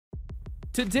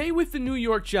Today with the New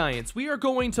York Giants, we are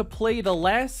going to play the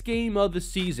last game of the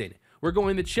season. We're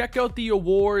going to check out the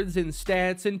awards and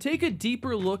stats and take a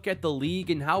deeper look at the league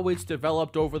and how it's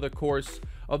developed over the course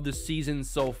of the season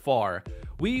so far.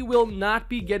 We will not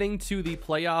be getting to the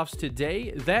playoffs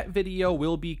today. That video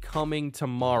will be coming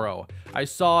tomorrow. I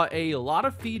saw a lot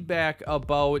of feedback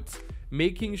about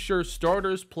making sure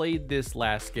starters played this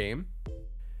last game.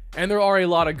 And there are a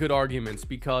lot of good arguments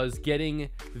because getting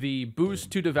the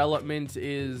boost to development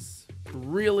is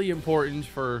really important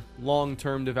for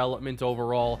long-term development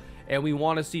overall. And we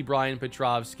want to see Brian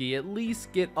Petrowski at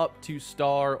least get up to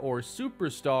star or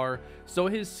superstar so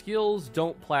his skills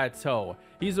don't plateau.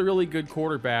 He's a really good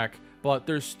quarterback, but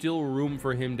there's still room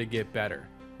for him to get better.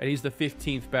 And he's the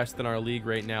 15th best in our league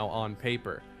right now on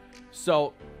paper.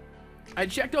 So I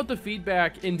checked out the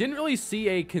feedback and didn't really see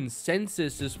a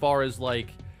consensus as far as like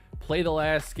play the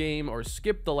last game or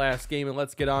skip the last game and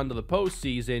let's get on to the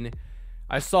postseason.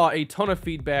 I saw a ton of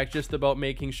feedback just about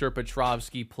making sure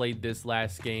Petrowski played this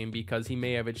last game because he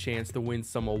may have a chance to win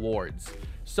some awards.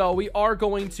 So we are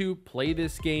going to play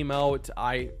this game out.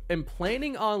 I am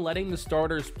planning on letting the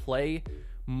starters play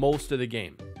most of the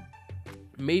game.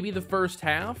 Maybe the first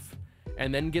half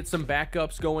and then get some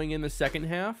backups going in the second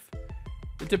half.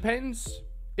 It depends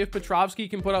if Petrowski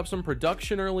can put up some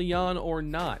production early on or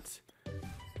not.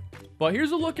 But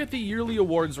here's a look at the yearly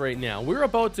awards right now. We're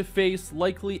about to face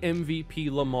likely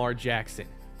MVP Lamar Jackson.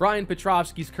 Brian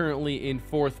Petrowski's currently in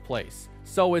 4th place,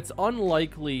 so it's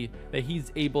unlikely that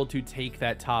he's able to take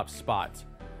that top spot.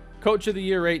 Coach of the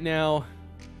year right now,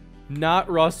 not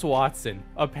Russ Watson,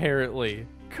 apparently.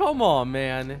 Come on,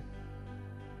 man.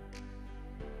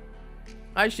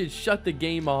 I should shut the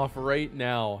game off right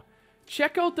now.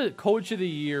 Check out the coach of the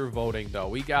year voting, though.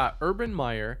 We got Urban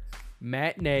Meyer,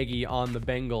 Matt Nagy on the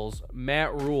Bengals,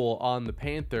 Matt Rule on the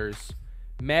Panthers.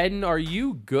 Madden, are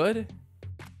you good?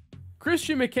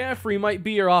 Christian McCaffrey might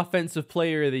be your offensive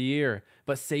player of the year,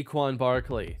 but Saquon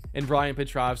Barkley and Brian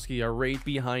Petrowski are right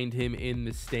behind him in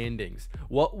the standings.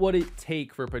 What would it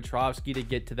take for Petrowski to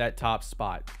get to that top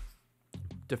spot?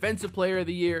 Defensive player of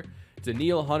the year,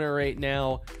 Danielle Hunter right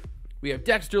now. We have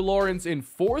Dexter Lawrence in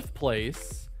 4th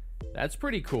place. That's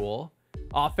pretty cool.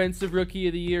 Offensive Rookie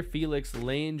of the Year, Felix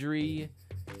Landry.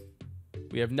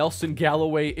 We have Nelson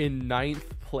Galloway in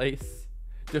 9th place.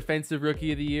 Defensive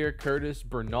Rookie of the Year, Curtis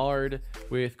Bernard,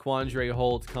 with Quandre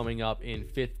Holt coming up in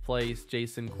 5th place.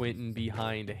 Jason Quinton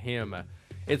behind him.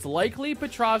 It's likely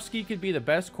Petrowski could be the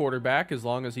best quarterback as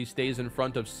long as he stays in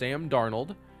front of Sam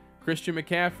Darnold. Christian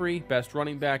McCaffrey, best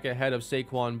running back ahead of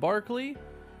Saquon Barkley.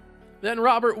 Then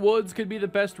Robert Woods could be the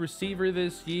best receiver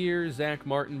this year. Zach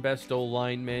Martin, best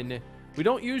O-lineman. We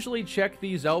don't usually check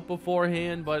these out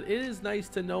beforehand, but it is nice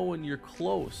to know when you're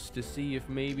close to see if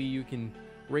maybe you can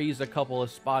raise a couple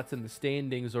of spots in the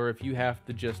standings or if you have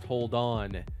to just hold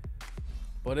on.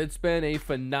 But it's been a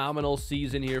phenomenal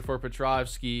season here for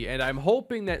Petrowski, and I'm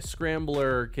hoping that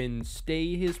Scrambler can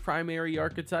stay his primary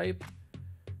archetype.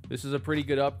 This is a pretty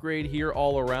good upgrade here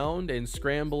all around, and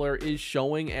Scrambler is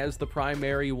showing as the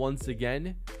primary once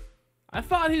again. I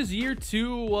thought his year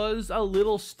 2 was a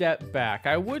little step back.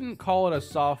 I wouldn't call it a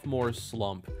sophomore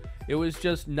slump. It was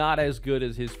just not as good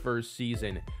as his first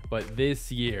season. But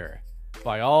this year,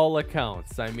 by all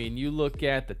accounts, I mean, you look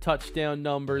at the touchdown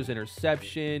numbers,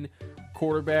 interception,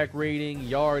 quarterback rating,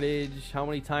 yardage, how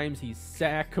many times he's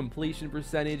sacked, completion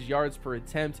percentage, yards per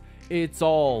attempt. It's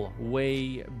all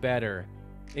way better,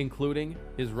 including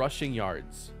his rushing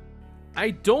yards.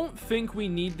 I don't think we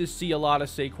need to see a lot of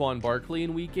Saquon Barkley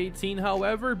in Week 18,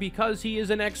 however, because he is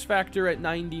an X factor at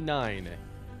 99.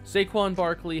 Saquon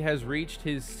Barkley has reached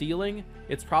his ceiling.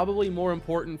 It's probably more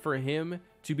important for him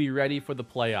to be ready for the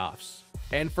playoffs.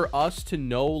 And for us to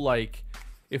know, like,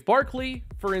 if Barkley,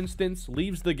 for instance,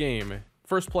 leaves the game,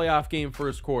 first playoff game,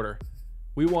 first quarter,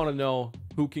 we want to know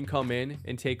who can come in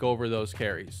and take over those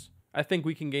carries. I think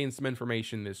we can gain some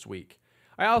information this week.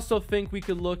 I also think we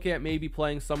could look at maybe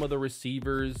playing some of the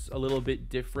receivers a little bit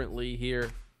differently here.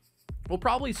 We'll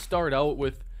probably start out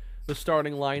with the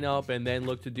starting lineup and then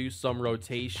look to do some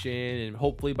rotation, and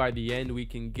hopefully by the end we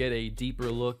can get a deeper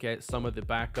look at some of the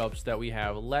backups that we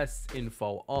have less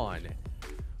info on.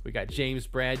 We got James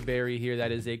Bradbury here.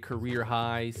 That is a career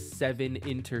high 7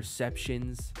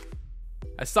 interceptions.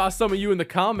 I saw some of you in the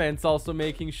comments also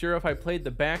making sure if I played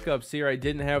the backups here, I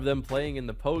didn't have them playing in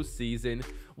the postseason.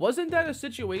 Wasn't that a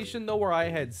situation, though, where I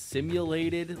had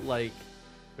simulated, like,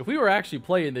 if we were actually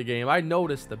playing the game, I'd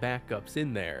notice the backups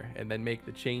in there and then make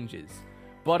the changes.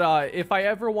 But if I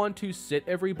ever want to sit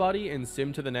everybody and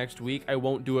sim to the next week, I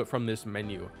won't do it from this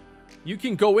menu. You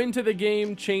can go into the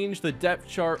game, change the depth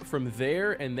chart from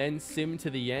there, and then sim to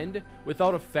the end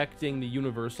without affecting the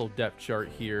universal depth chart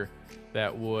here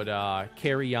that would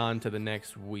carry on to the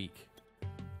next week.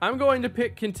 I'm going to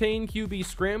pick Contain QB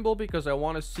Scramble because I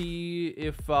want to see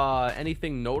if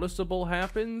anything noticeable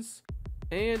happens.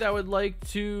 And I would like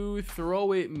to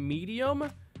throw it medium.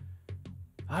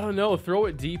 I don't know, throw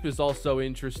it deep is also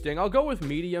interesting. I'll go with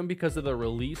medium because of the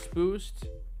release boost.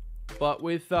 But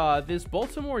with this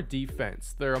Baltimore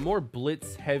defense, they're a more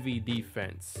blitz-heavy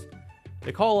defense.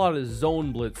 They call a lot of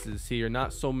zone blitzes here,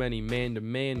 not so many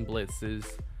man-to-man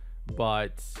blitzes.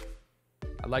 But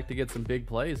I'd like to get some big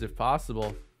plays if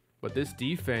possible. But this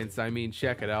defense, I mean,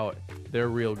 check it out. They're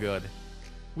real good.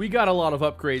 We got a lot of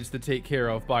upgrades to take care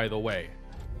of, by the way.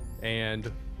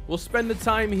 And we'll spend the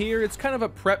time here. It's kind of a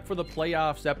prep for the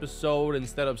playoffs episode.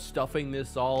 Instead of stuffing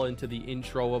this all into the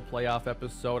intro of playoff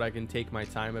episode, I can take my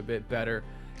time a bit better.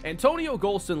 Antonio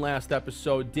Golson last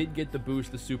episode did get the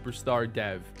boost the superstar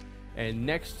dev. And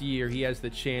next year, he has the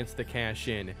chance to cash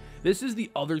in. This is the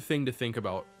other thing to think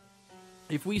about.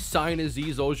 If we sign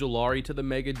Azeez Ojulari to the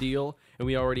mega deal, and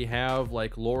we already have,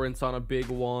 like, Lawrence on a big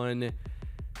one,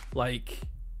 like,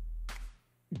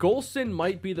 Golson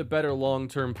might be the better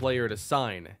long-term player to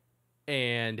sign,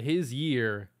 and his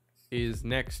year is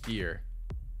next year.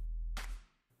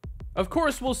 Of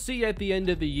course, we'll see at the end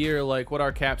of the year, like, what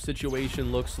our cap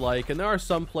situation looks like, and there are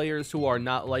some players who are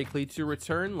not likely to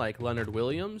return, like Leonard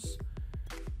Williams.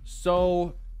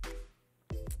 So,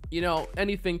 you know,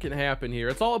 anything can happen here.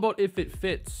 It's all about if it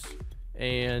fits,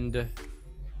 and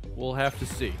we'll have to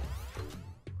see.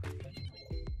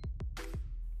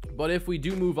 But if we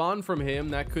do move on from him,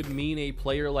 that could mean a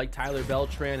player like Tyler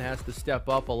Beltran has to step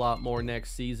up a lot more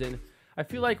next season. I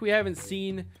feel like we haven't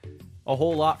seen a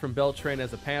whole lot from Beltran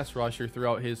as a pass rusher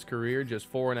throughout his career,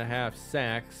 just 4.5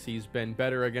 sacks. He's been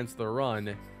better against the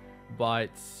run,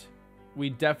 but we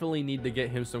definitely need to get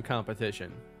him some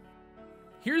competition.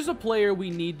 Here's a player we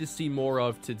need to see more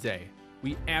of today.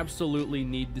 We absolutely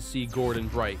need to see Gordon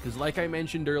Bright, because like I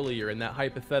mentioned earlier in that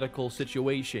hypothetical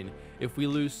situation, if we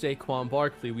lose Saquon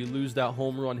Barkley, we lose that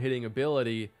home run hitting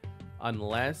ability,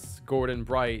 unless Gordon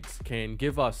Bright can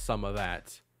give us some of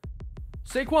that.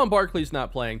 Saquon Barkley's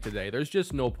not playing today. There's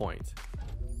just no point.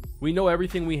 We know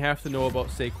everything we have to know about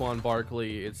Saquon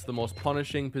Barkley. It's the most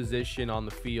punishing position on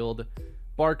the field.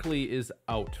 Barkley is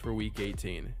out for week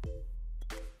 18.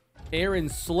 Aaron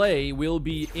Slay will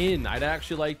be in. I'd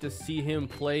actually like to see him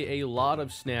play a lot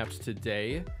of snaps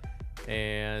today.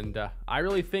 And I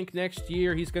really think next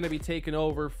year he's going to be taking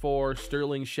over for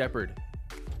Sterling Shepard.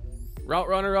 Route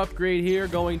runner upgrade here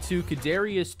going to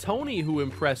Kadarius Toney, who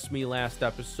impressed me last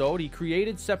episode. He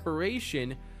created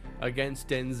separation against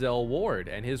Denzel Ward,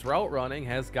 and his route running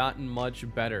has gotten much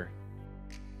better.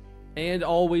 And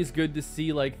always good to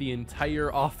see, like, the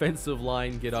entire offensive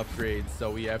line get upgrades.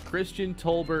 So we have Christian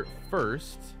Tolbert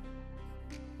first.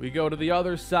 We go to the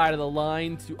other side of the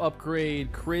line to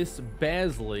upgrade Chris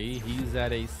Basley. He's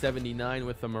at a 79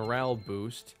 with a morale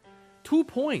boost. 2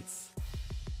 points.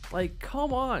 Like,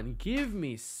 come on, give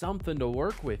me something to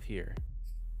work with here.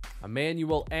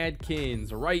 Emmanuel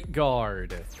Adkins, right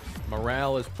guard.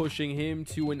 Morale is pushing him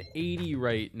to an 80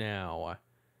 right now.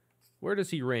 Where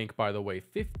does he rank, by the way?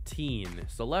 15.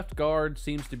 So left guard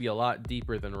seems to be a lot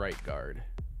deeper than right guard.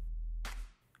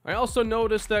 I also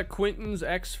noticed that Quentin's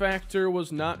X Factor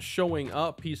was not showing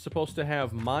up. He's supposed to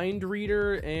have Mind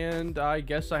Reader, and I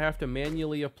guess I have to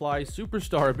manually apply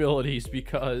Superstar abilities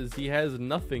because he has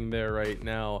nothing there right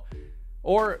now.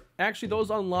 Or, actually,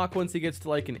 those unlock once he gets to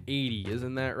like an 80,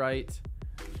 isn't that right?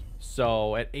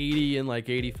 So at 80 and like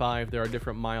 85, there are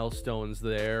different milestones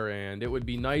there, and it would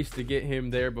be nice to get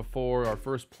him there before our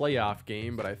first playoff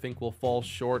game, but I think we'll fall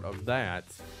short of that.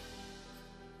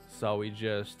 So we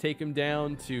just take him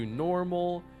down to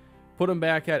normal, put him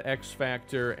back at X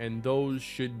Factor, and those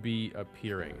should be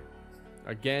appearing.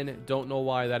 Again, don't know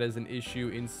why that is an issue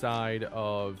inside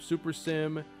of Super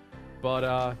Sim,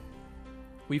 but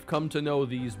we've come to know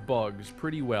these bugs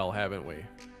pretty well, haven't we?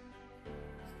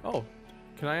 Oh.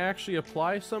 Can I actually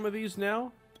apply some of these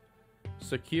now?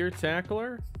 Secure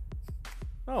Tackler?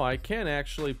 Oh, I can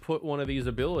actually put one of these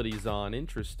abilities on.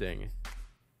 Interesting.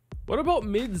 What about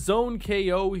mid-zone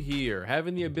KO here?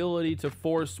 Having the ability to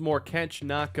force more catch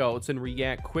knockouts and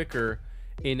react quicker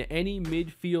in any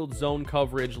midfield zone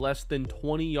coverage less than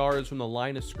 20 yards from the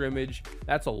line of scrimmage.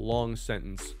 That's a long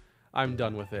sentence. I'm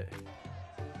done with it.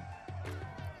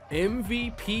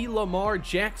 MVP Lamar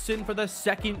Jackson for the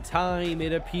second time,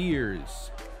 it appears.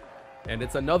 And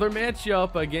it's another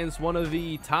matchup against one of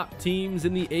the top teams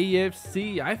in the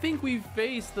AFC. I think we've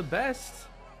faced the best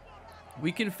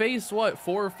We can face, what,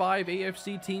 4 or 5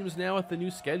 AFC teams now with the new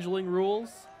scheduling rules?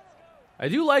 I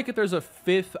do like that there's a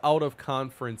 5th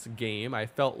out-of-conference game. I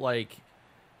felt like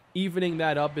evening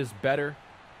that up is better.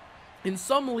 In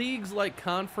some leagues, like,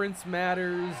 conference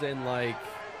matters and, like,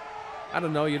 I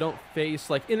don't know, you don't face,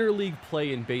 like, interleague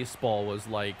play in baseball was,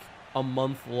 like, a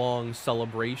month-long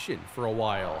celebration for a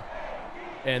while.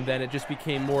 And then it just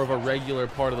became more of a regular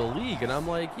part of the league. And I'm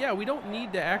like, yeah, we don't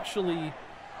need to actually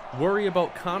worry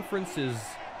about conferences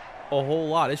a whole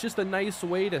lot. It's just a nice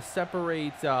way to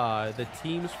separate the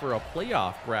teams for a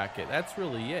playoff bracket. That's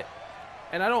really it.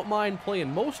 And I don't mind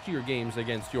playing most of your games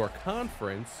against your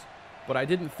conference, but I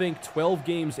didn't think 12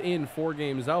 games in, 4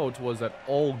 games out was at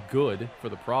all good for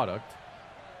the product,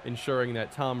 ensuring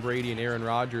that Tom Brady and Aaron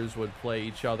Rodgers would play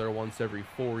each other once every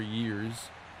 4 years.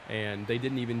 And they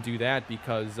didn't even do that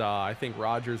because I think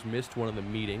Rodgers missed one of the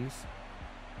meetings.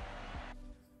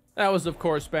 That was, of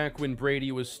course, back when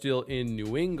Brady was still in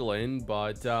New England,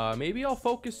 but maybe I'll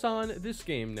focus on this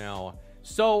game now.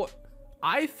 So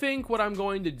I think what I'm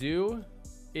going to do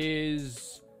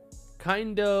is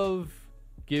kind of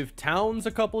give Towns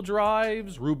a couple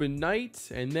drives, Ruben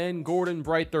Knight, and then Gordon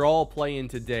Bright. They're all playing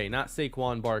today, not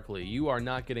Saquon Barkley. You are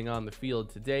not getting on the field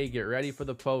today. Get ready for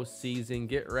the postseason.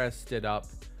 Get rested up.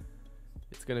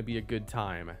 It's going to be a good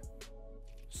time.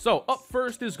 So, up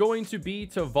first is going to be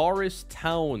Tavares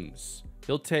Towns.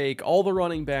 He'll take all the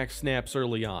running back snaps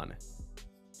early on.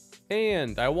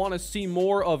 And I want to see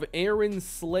more of Aaron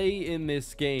Slay in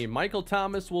this game. Michael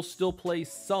Thomas will still play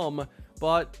some,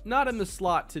 but not in the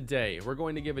slot today. We're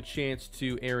going to give a chance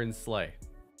to Aaron Slay.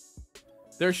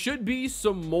 There should be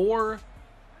some more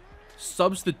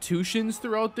substitutions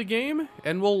throughout the game,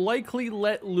 and we'll likely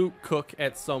let Luke cook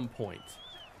at some point.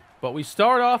 But we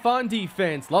start off on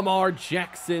defense. Lamar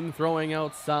Jackson throwing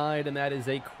outside, and that is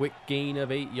a quick gain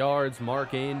of 8 yards.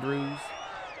 Mark Andrews.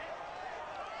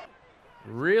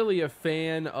 Really a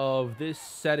fan of this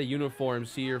set of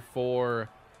uniforms here for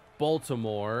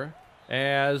Baltimore,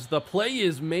 as the play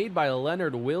is made by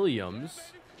Leonard Williams.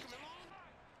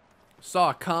 Saw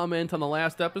a comment on the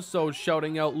last episode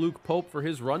shouting out Luke Pope for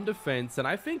his run defense, and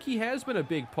I think he has been a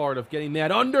big part of getting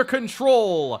that under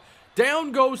control.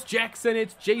 Down goes Jackson.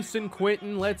 It's Jason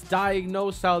Quinton. Let's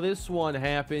diagnose how this one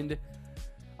happened.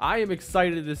 I am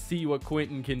excited to see what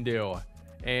Quinton can do.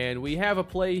 And we have a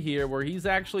play here where he's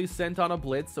actually sent on a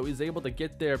blitz, so he's able to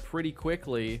get there pretty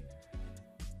quickly.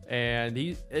 And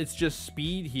it's just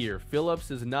speed here. Phillips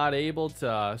is not able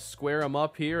to square him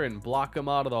up here and block him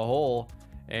out of the hole.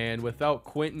 And without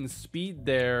Quinton's speed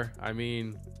there, I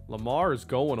mean, Lamar is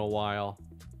going a while.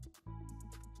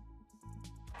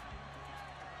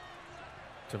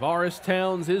 Tavares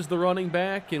Towns is the running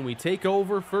back, and we take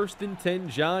over 1st and 10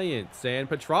 Giants. And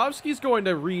Petrowski's going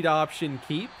to read option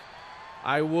keep.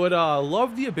 I would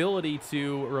love the ability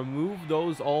to remove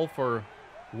those all for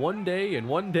 1 day and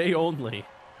 1 day only.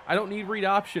 I don't need read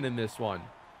option in this one.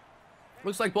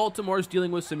 Looks like Baltimore's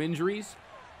dealing with some injuries.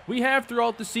 We have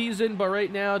throughout the season, but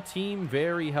right now, team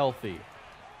very healthy.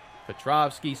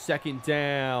 Petrowski, 2nd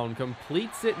down,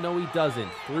 completes it. No, he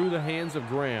doesn't. Through the hands of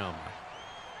Graham.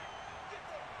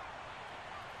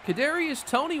 Kadarius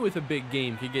Toney with a big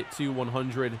game could get to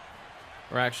 100,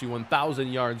 or actually 1,000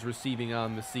 yards receiving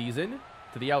on the season.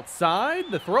 To the outside,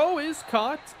 the throw is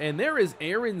caught, and there is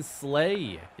Aaron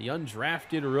Slay, the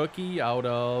undrafted rookie out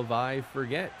of, I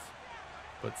forget.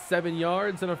 But 7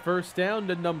 yards and a 1st down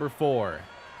to number 4.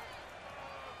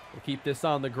 We'll keep this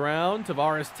on the ground.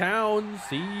 Tavares Towns,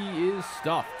 he is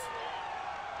stuffed.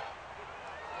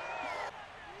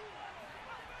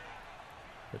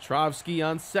 Petrowski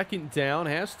on 2nd down,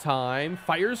 has time,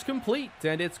 fires complete,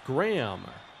 and it's Graham.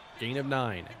 Gain of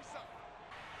 9.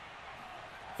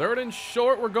 3rd and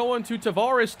short, we're going to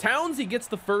Tavares Towns. He gets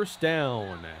the 1st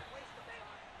down.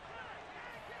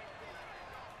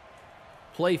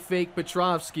 Play fake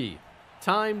Petrowski.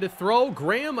 Time to throw.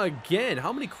 Graham again.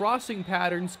 How many crossing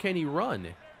patterns can he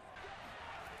run?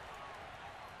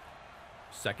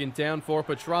 2nd down for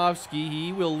Petrowski.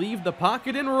 He will leave the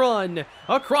pocket and run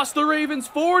across the Ravens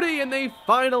 40, and they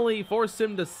finally force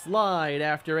him to slide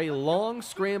after a long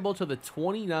scramble to the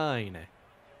 29.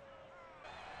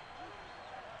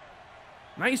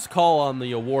 Nice call on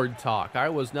the award talk. I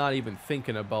was not even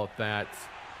thinking about that.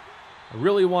 I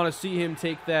really want to see him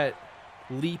take that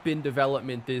leap in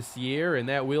development this year, and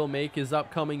that will make his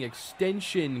upcoming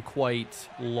extension quite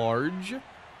large.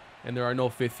 And there are no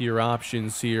 5th-year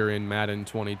options here in Madden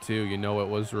 22. You know it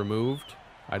was removed.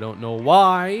 I don't know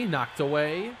why. Knocked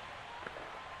away.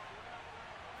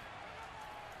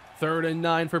 3rd and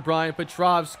 9 for Brian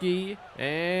Petrowski,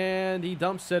 and he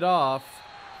dumps it off.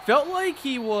 Felt like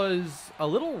he was a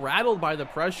little rattled by the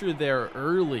pressure there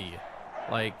early.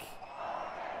 Like,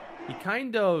 he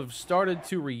kind of started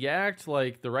to react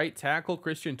like the right tackle,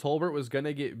 Christian Tolbert, was going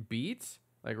to get beat.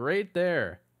 Like, right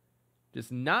there.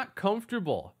 Just not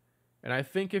comfortable. And I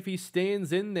think if he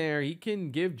stands in there, he can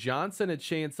give Johnson a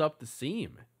chance up the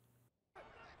seam.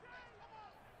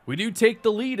 We do take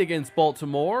the lead against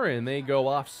Baltimore, and they go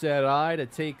offset eye to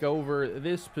take over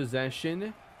this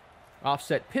possession.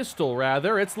 Offset pistol,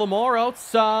 rather. It's Lamar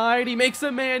outside. He makes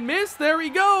a man miss. There he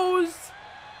goes.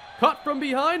 Caught from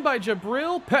behind by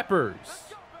Jabril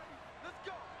Peppers.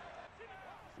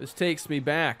 This takes me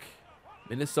back.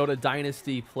 Minnesota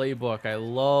Dynasty playbook. I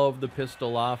love the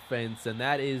pistol offense, and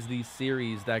that is the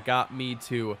series that got me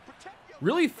to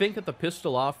really think that the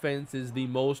pistol offense is the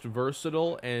most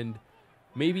versatile and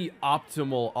maybe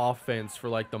optimal offense for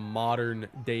like the modern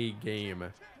day game.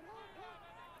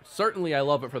 Certainly I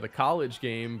love it for the college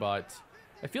game, but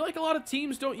I feel like a lot of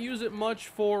teams don't use it much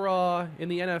for in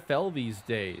the NFL these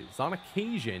days, on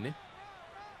occasion.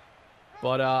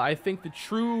 But I think the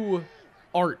true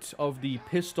art of the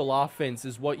pistol offense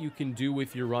is what you can do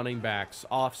with your running backs,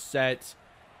 offset,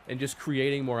 and just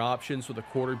creating more options for the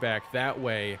quarterback that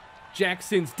way.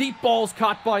 Jackson's deep ball's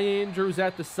caught by Andrews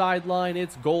at the sideline.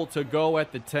 It's goal to go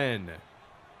at the 10.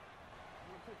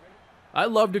 I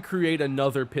love to create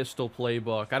another pistol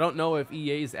playbook. I don't know if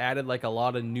EA's added like a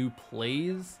lot of new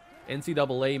plays.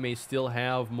 NCAA may still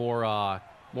have more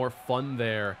fun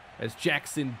there as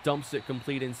Jackson dumps it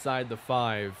complete inside the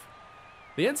 5.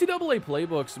 The NCAA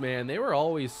playbooks, man, they were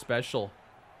always special.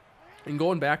 And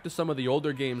going back to some of the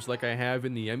older games like I have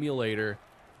in the emulator,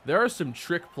 there are some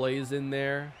trick plays in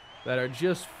there that are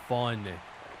just fun.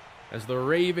 As the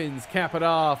Ravens cap it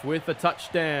off with a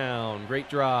touchdown. Great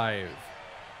drive.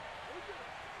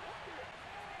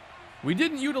 We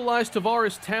didn't utilize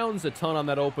Tavares Towns a ton on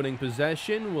that opening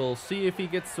possession. We'll see if he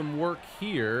gets some work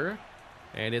here.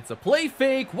 And it's a play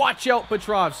fake. Watch out,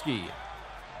 Petrowski.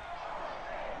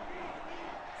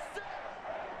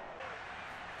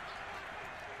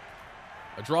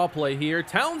 A draw play here.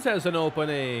 Towns has an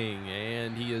opening,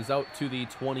 and he is out to the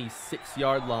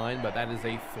 26-yard line, but that is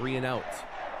a 3-and-out.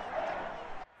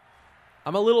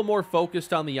 I'm a little more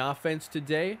focused on the offense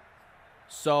today,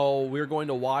 so we're going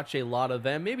to watch a lot of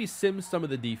them, maybe sim some of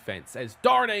the defense, as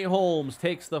Darnay Holmes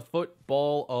takes the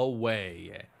football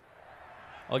away.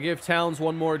 I'll give Towns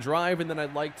one more drive, and then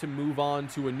I'd like to move on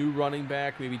to a new running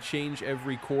back, maybe change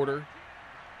every quarter.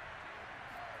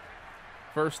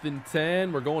 1st and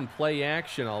 10, we're going play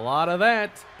action, a lot of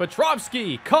that.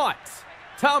 Petrowski caught.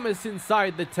 Thomas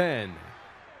inside the 10.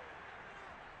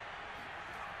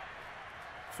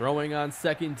 Throwing on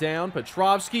 2nd down,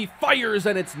 Petrowski fires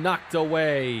and it's knocked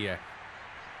away.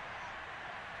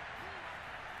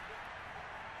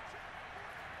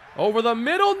 Over the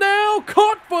middle now,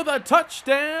 caught for the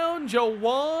touchdown,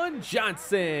 Jawan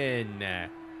Johnson.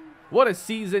 What a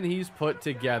season he's put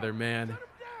together, man.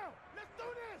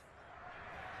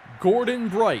 Gordon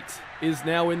Bright is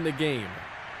now in the game.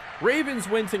 Ravens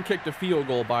went and kicked a field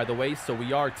goal, by the way, so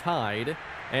we are tied.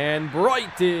 And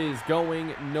Bright is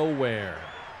going nowhere.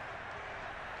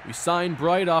 We signed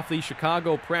Bright off the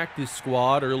Chicago practice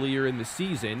squad earlier in the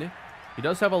season. He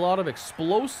does have a lot of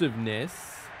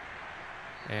explosiveness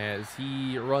as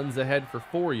he runs ahead for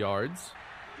 4 yards.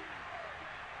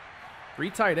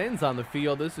 3 tight ends on the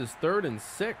field. This is 3rd and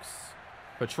 6.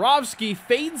 Petrowski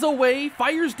fades away,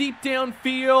 fires deep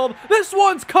downfield. This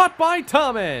one's caught by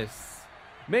Thomas.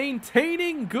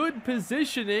 Maintaining good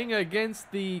positioning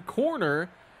against the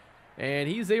corner, and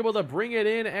he's able to bring it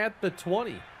in at the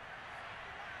 20.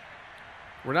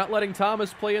 We're not letting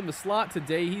Thomas play in the slot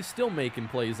today. He's still making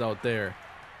plays out there.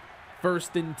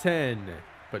 1st and 10.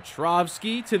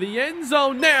 Petrowski to the end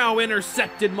zone. Now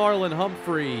intercepted Marlon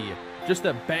Humphrey. Just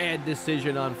a bad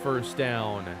decision on 1st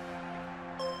down.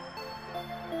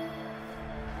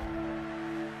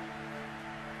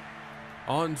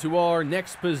 On to our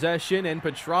next possession, and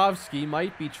Petrowski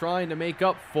might be trying to make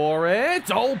up for it.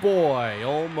 Oh boy,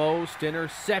 almost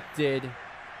intercepted.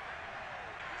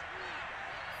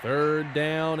 3rd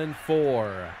down and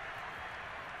 4.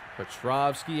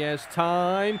 Petrowski has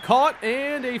time, caught,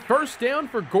 and a 1st down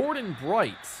for Gordon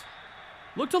Bright.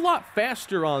 Looked a lot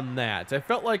faster on that. I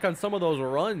felt like on some of those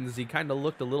runs, he kind of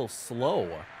looked a little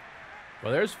slow.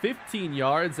 Well, there's 15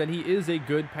 yards, and he is a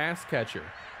good pass catcher.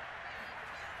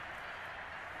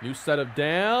 New set of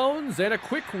downs, and a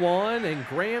quick one, and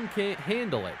Graham can't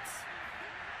handle it.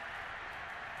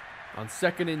 On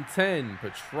 2nd and 10,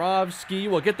 Petrowski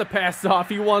will get the pass off.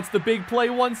 He wants the big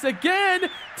play once again.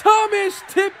 Thomas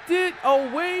tipped it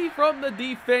away from the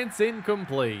defense,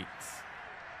 incomplete.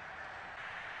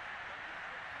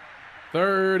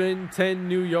 3rd and 10,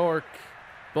 New York.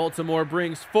 Baltimore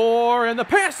brings 4, and the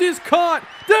pass is caught.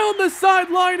 Down the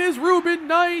sideline is Ruben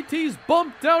Knight. He's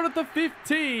bumped out at the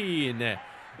 15.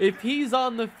 If he's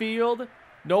on the field,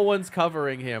 no one's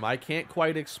covering him. I can't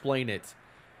quite explain it.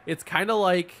 It's kind of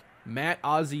like Matt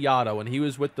Asiata when he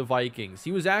was with the Vikings.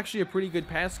 He was actually a pretty good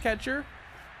pass catcher,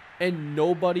 and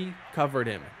nobody covered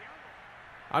him.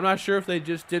 I'm not sure if they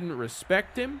just didn't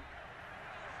respect him,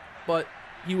 but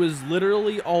he was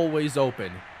literally always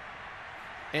open.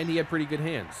 And he had pretty good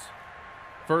hands.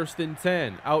 1st and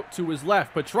 10, out to his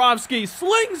left. Petrowski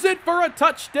slings it for a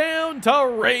touchdown to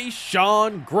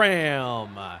Rashawn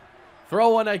Graham.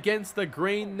 Throwing against the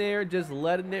grain there, just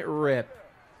letting it rip.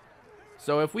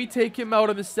 So if we take him out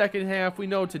of the second half, we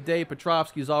know today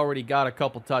Petrowski's already got a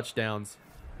couple touchdowns.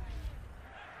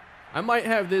 I might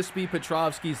have this be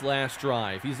Petrowski's last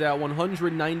drive. He's at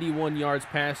 191 yards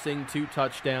passing, 2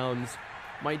 touchdowns.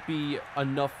 Might be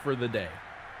enough for the day.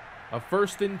 A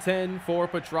 1st and 10 for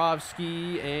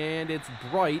Petrowski, and it's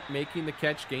Bright making the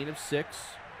catch, gain of 6.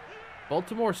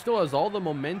 Baltimore still has all the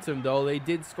momentum, though. They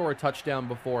did score a touchdown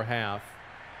before half.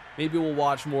 Maybe we'll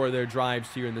watch more of their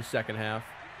drives here in the second half.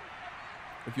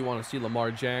 If you want to see Lamar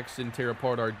Jackson tear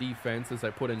apart our defense as I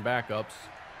put in backups.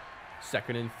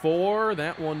 2nd and 4,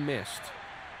 that one missed.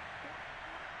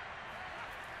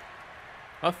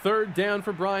 A 3rd down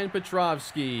for Brian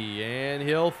Petrowski, and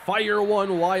he'll fire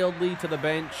one wildly to the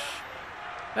bench.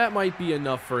 That might be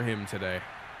enough for him today.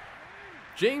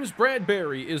 James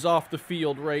Bradbury is off the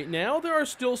field right now. There are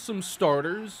still some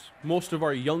starters, most of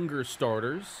our younger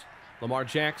starters. Lamar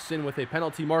Jackson with a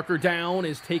penalty marker down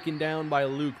is taken down by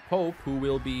Luke Pope, who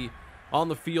will be on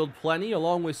the field plenty,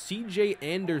 along with C.J.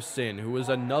 Anderson, who is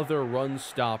another run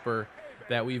stopper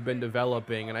that we've been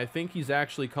developing, and I think he's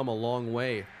actually come a long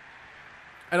way.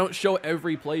 I don't show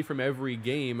every play from every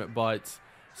game, but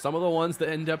some of the ones that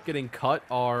end up getting cut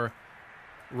are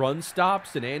run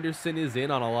stops, and Anderson is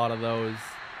in on a lot of those.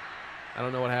 I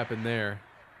don't know what happened there.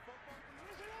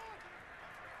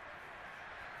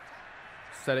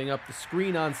 Setting up the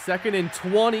screen on 2nd and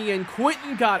 20, and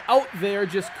Quentin got out there,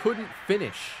 just couldn't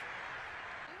finish.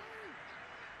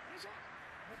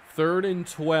 3rd and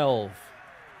 12.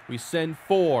 We send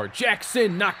 4.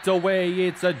 Jackson knocked away.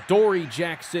 It's Adoree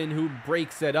Jackson who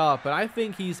breaks it up. And I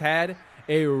think he's had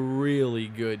a really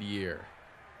good year.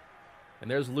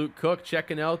 And there's Luke Cook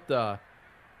checking out the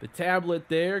tablet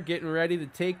there, getting ready to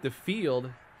take the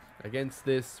field against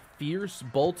this fierce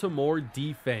Baltimore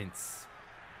defense.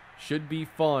 Should be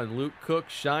fun. Luke Cook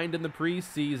shined in the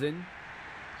preseason.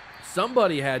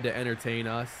 Somebody had to entertain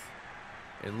us,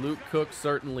 and Luke Cook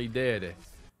certainly did.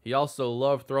 He also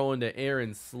loved throwing to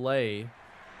Aaron Slay.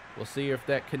 We'll see if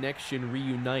that connection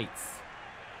reunites.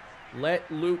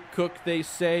 Let Luke cook, they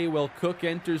say. Well, Cook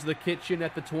enters the kitchen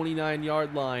at the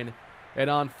 29-yard line. And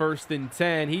on 1st and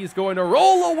 10, he's going to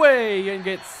roll away and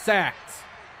get sacked.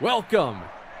 Welcome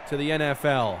to the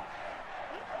NFL.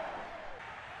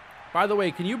 By the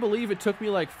way, can you believe it took me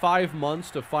like 5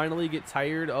 months to finally get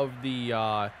tired of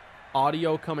the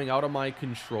audio coming out of my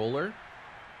controller?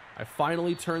 I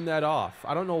finally turned that off.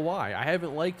 I don't know why. I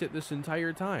haven't liked it this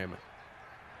entire time.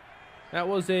 That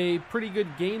was a pretty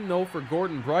good game, though, for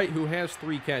Gordon Bright, who has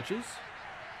 3 catches.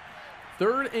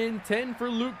 3rd and 10 for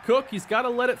Luke Cook. He's got to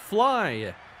let it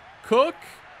fly. Cook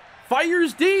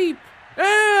fires deep,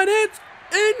 and it's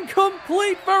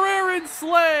incomplete for Aaron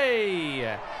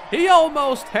Slay. He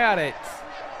almost had it.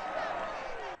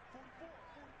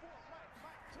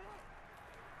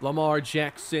 Lamar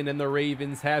Jackson and the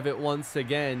Ravens have it once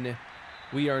again.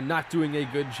 We are not doing a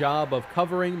good job of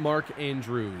covering Mark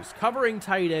Andrews. Covering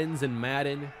tight ends in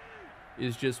Madden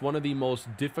is just one of the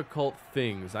most difficult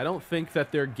things. I don't think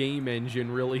that their game engine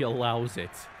really allows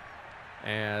it,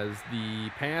 as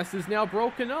the pass is now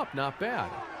broken up. Not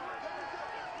bad.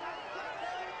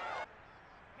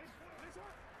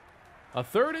 A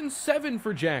 3rd and 7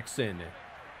 for Jackson.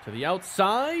 To the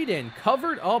outside and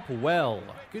covered up well.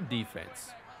 Good defense.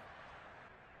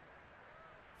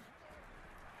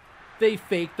 They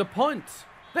faked the punt.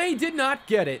 They did not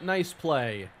get it. Nice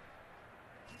play.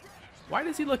 Why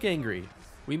does he look angry?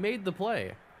 We made the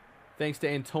play. Thanks to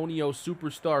Antonio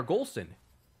Superstar Golson.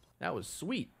 That was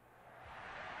sweet.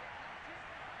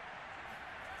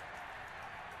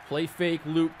 Play fake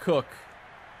Luke Cook.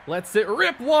 Lets it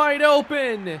rip wide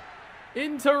open.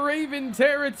 Into Raven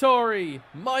territory.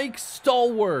 Mike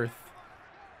Stallworth.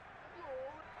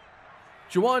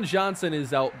 Juwan Johnson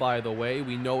is out, by the way.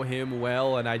 We know him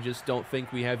well, and I just don't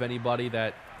think we have anybody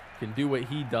that can do what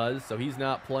he does, so he's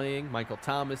not playing. Michael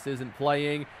Thomas isn't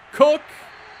playing. Cook,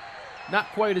 not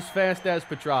quite as fast as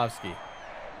Petrowski.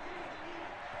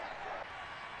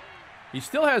 He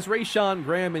still has Rayshon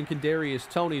Graham and Kadarius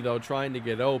Toney, though, trying to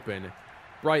get open.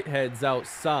 Bright heads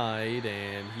outside,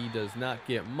 and he does not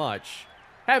get much.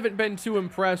 Haven't been too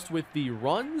impressed with the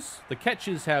runs. The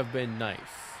catches have been nice.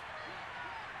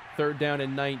 3rd down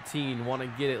and 19. Want to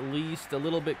get at least a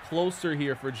little bit closer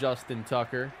here for Justin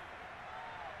Tucker.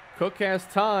 Cook has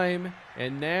time,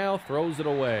 and now throws it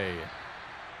away.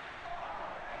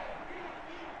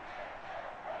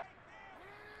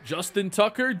 Justin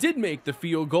Tucker did make the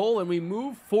field goal, and we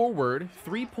move forward.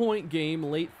 3-point game,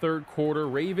 late 3rd quarter.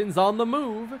 Ravens on the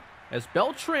move, as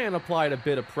Beltran applied a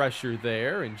bit of pressure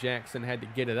there, and Jackson had to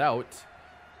get it out.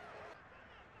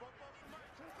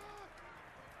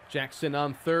 Jackson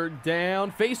on 3rd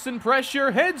down, facing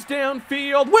pressure, heads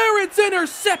downfield, where it's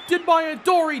intercepted by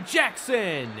Adoree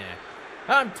Jackson.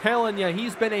 I'm telling you,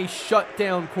 he's been a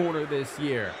shutdown corner this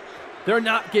year. They're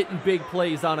not getting big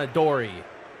plays on Adoree.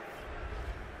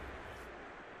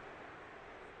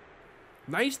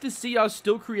 Nice to see us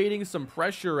still creating some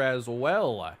pressure as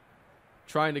well.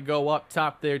 Trying to go up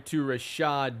top there to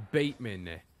Rashad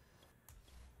Bateman.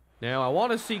 Now, I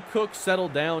want to see Cook settle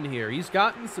down here. He's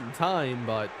gotten some time,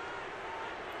 but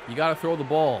you got to throw the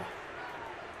ball.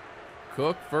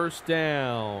 Cook, 1st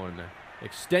down.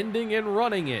 Extending and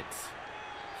running it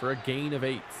for a gain of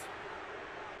 8.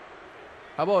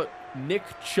 How about Nick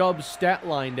Chubb's stat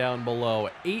line down below?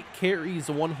 8 carries,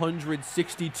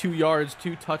 162 yards,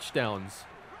 2 touchdowns.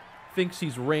 Thinks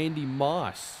he's Randy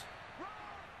Moss.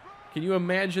 Can you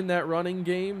imagine that running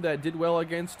game that did well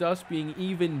against us being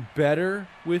even better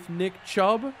with Nick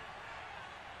Chubb?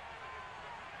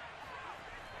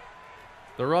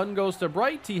 The run goes to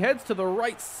Bright. He heads to the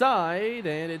right side,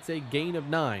 and it's a gain of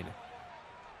 9.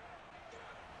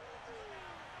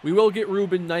 We will get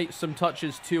Ruben Knight some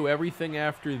touches, too. Everything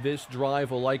after this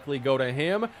drive will likely go to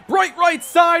him. Bright right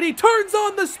side. He turns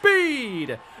on the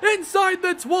speed. Inside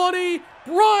the 20.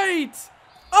 Bright.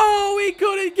 Oh, he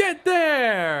couldn't get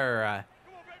there.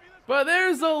 But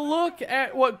there's a look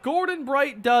at what Gordon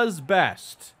Bright does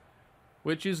best,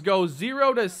 which is go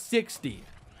 0 to 60.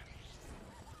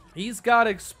 He's got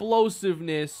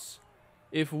explosiveness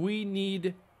if we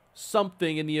need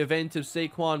something in the event of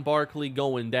Saquon Barkley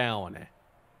going down.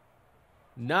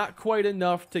 Not quite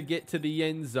enough to get to the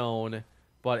end zone,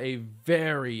 but a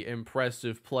very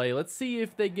impressive play. Let's see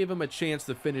if they give him a chance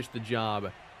to finish the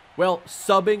job. Well,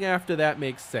 subbing after that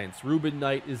makes sense. Ruben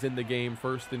Knight is in the game,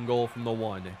 1st and goal from the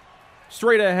 1.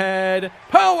 Straight ahead,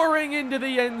 powering into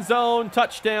the end zone,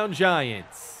 touchdown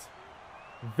Giants.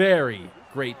 Very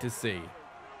great to see.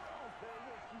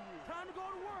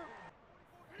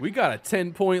 We got a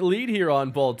 10-point lead here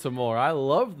on Baltimore. I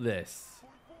love this.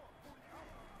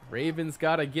 Ravens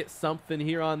got to get something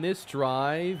here on this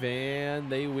drive,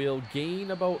 and they will gain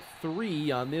about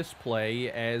 3 on this play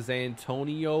as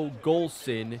Antonio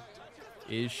Golson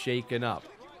is shaken up.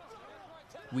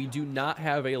 We do not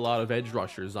have a lot of edge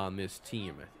rushers on this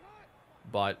team,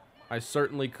 but I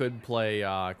certainly could play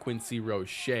Quincy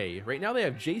Roche. Right now they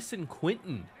have Jason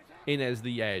Quinton in as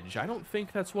the edge. I don't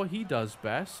think that's what he does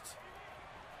best,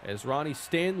 as Ronnie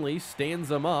Stanley stands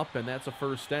him up, and that's a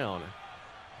 1st down.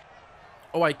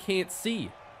 Oh, I can't see.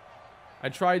 I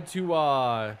tried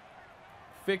to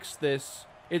fix this.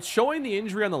 It's showing the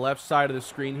injury on the left side of the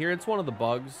screen here. It's one of the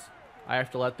bugs. I have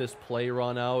to let this play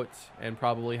run out and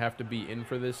probably have to be in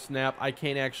for this snap. I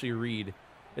can't actually read.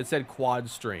 It said quad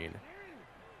strain.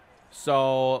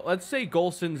 So let's say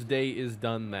Golson's day is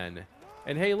done then.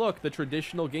 And hey, look, the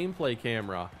traditional gameplay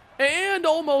camera. And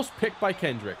almost picked by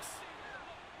Kendricks.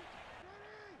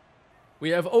 We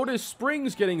have Otis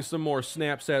Springs getting some more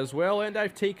snaps as well, and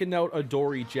I've taken out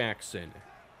Adoree Jackson.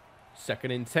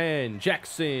 2nd and 10.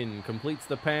 Jackson completes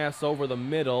the pass over the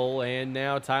middle, and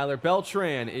now Tyler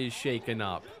Beltran is shaken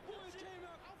up.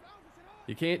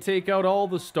 You can't take out all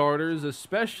the starters,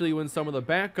 especially when some of the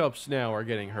backups now are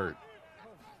getting hurt.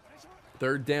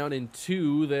 3rd down and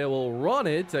 2. They will run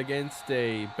it against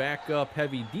a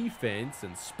backup-heavy defense,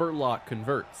 and Spurlock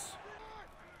converts.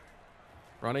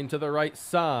 Running to the right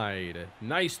side.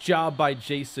 Nice job by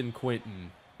Jason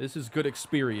Quinton. This is good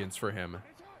experience for him.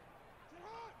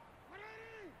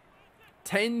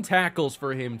 10 tackles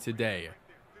for him today.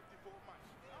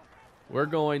 We're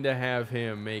going to have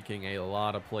him making a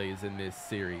lot of plays in this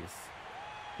series.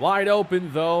 Wide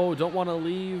open, though. Don't want to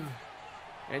leave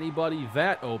anybody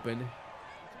that open.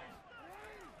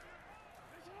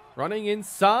 Running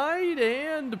inside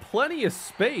and plenty of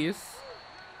space.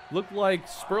 Looked like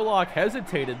Spurlock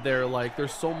hesitated there, like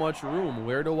there's so much room.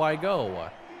 Where do I go?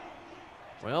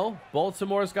 Well,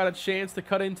 Baltimore's got a chance to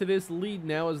cut into this lead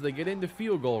now as they get into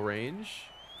field goal range.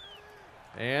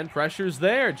 And pressure's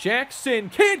there. Jackson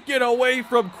can't get away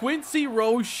from Quincy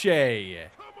Roche.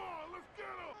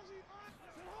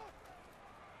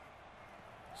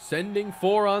 Sending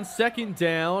 4 on second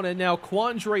down, and now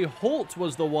Quandre Holt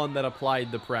was the one that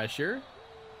applied the pressure.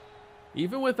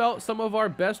 Even without some of our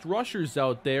best rushers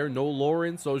out there, no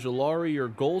Lawrence, Ojulari, or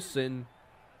Golson,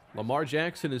 Lamar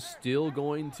Jackson is still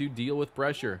going to deal with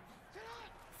pressure.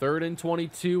 3rd and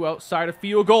 22 outside of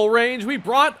field goal range. We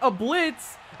brought a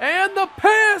blitz, and the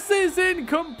pass is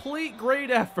incomplete. Great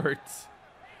effort.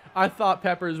 I thought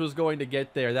Peppers was going to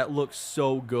get there. That looks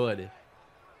so good.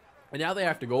 And now they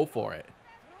have to go for it.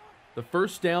 The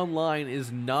first down line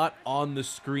is not on the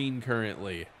screen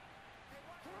currently.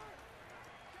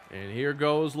 And here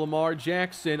goes Lamar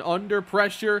Jackson under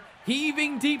pressure,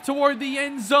 heaving deep toward the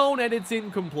end zone, and it's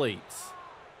incomplete.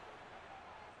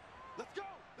 Let's go.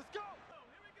 Here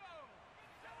we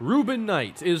go. Ruben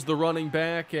Knight is the running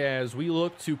back as we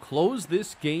look to close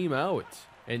this game out.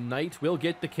 And Knight will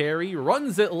get the carry,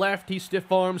 runs it left, he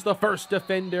stiff arms the first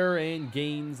defender and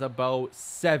gains about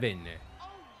 7.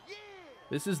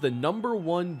 This is the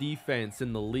 #1 defense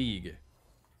in the league.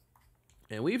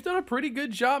 And we've done a pretty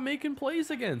good job making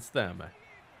plays against them.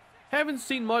 Haven't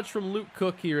seen much from Luke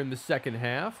Cook here in the second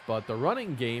half, but the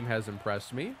running game has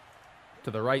impressed me.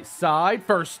 To the right side,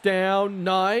 first down,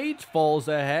 Knight falls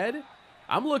ahead.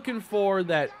 I'm looking for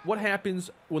that. What happens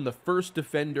when the first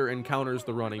defender encounters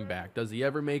the running back? Does he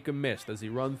ever make a miss? Does he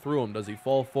run through him? Does he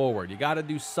fall forward? You got to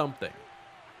do something.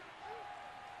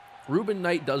 Ruben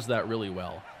Knight does that really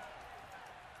well.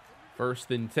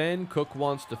 1st and 10. Cook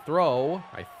wants to throw,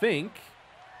 I think.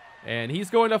 And he's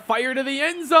going to fire to the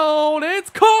end zone. It's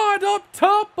caught up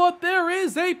top, but there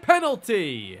is a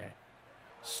penalty.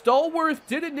 Stallworth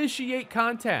did initiate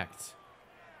contact.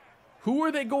 Who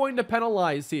are they going to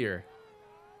penalize here?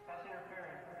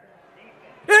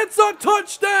 It's a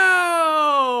touchdown!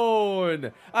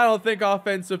 I don't think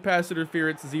offensive pass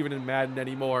interference is even in Madden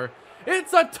anymore.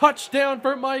 It's a touchdown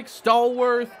for Mike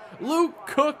Stallworth. Luke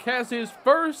Cook has his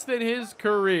first in his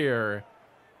career.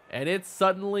 And it's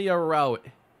suddenly a rout.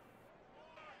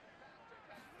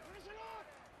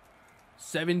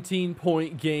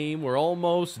 17-point game. We're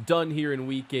almost done here in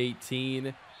Week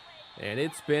 18. And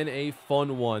it's been a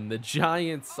fun one. The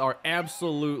Giants are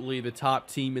absolutely the top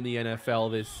team in the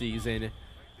NFL this season.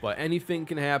 But anything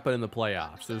can happen in the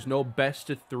playoffs. There's no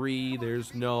best of 3.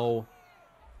 There's no...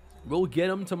 we'll get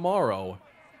them tomorrow.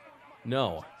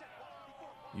 No.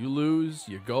 You lose,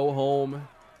 you go home.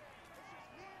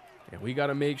 And we got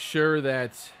to make sure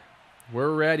that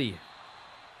we're ready.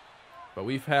 But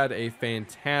we've had a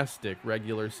fantastic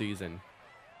regular season.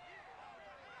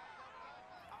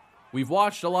 We've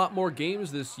watched a lot more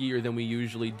games this year than we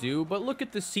usually do, but look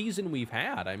at the season we've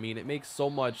had. I mean, it makes so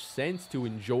much sense to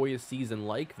enjoy a season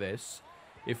like this.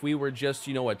 If we were just,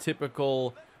 you know, a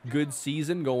typical good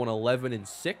season going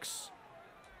 11-6,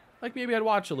 like maybe I'd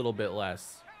watch a little bit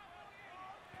less.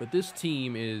 But this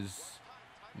team is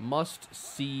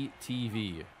must-see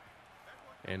TV.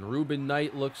 And Ruben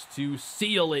Knight looks to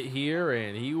seal it here,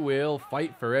 and he will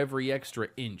fight for every extra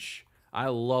inch. I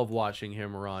love watching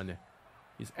him run.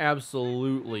 He's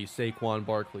absolutely Saquon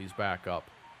Barkley's backup.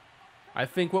 I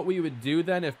think what we would do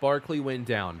then if Barkley went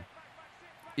down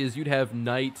is you'd have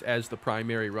Knight as the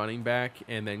primary running back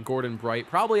and then Gordon Bright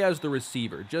probably as the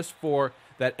receiver, just for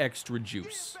that extra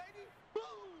juice.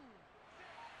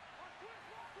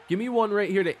 Give me one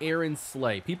right here to Aaron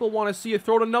Slay. People want to see a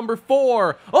throw to number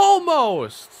 4.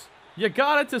 Almost! You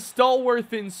got it to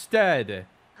Stallworth instead.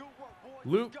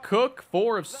 Luke Cook,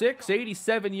 4 of 6,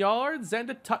 87 yards, and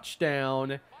a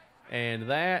touchdown. And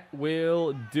that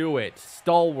will do it.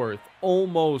 Stallworth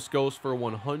almost goes for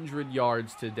 100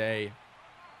 yards today.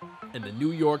 And the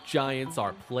New York Giants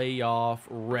are playoff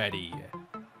ready.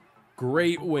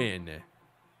 Great win.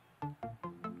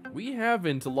 We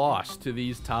haven't lost to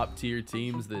these top-tier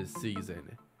teams this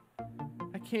season.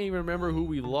 I can't even remember who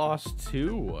we lost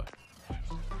to.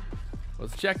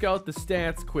 Let's check out the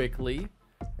stats quickly.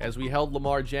 As we held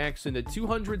Lamar Jackson to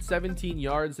 217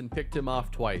 yards and picked him off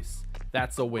twice.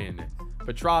 That's a win.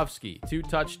 Petrowski, 2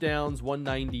 touchdowns,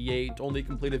 198, only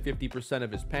completed 50%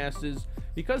 of his passes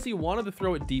because he wanted to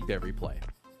throw it deep every play.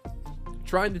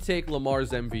 Trying to take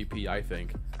Lamar's MVP, I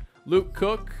think. Luke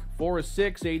Cook, 4 of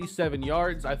 6, 87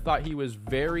 yards. I thought he was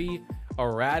very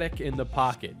erratic in the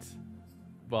pocket,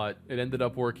 but it ended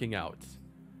up working out.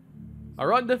 Our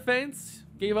run defense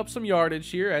gave up some yardage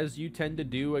here, as you tend to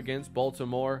do against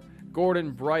Baltimore.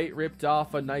 Gordon Bright ripped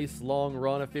off a nice long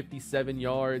run of 57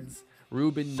 yards.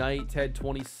 Ruben Knight had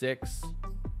 26.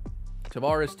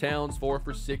 Tavares Towns, 4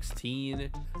 for 16.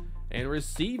 And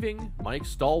receiving, Mike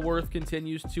Stallworth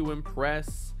continues to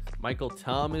impress. Michael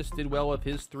Thomas did well with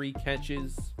his 3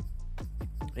 catches.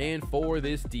 And for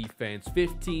this defense,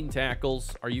 15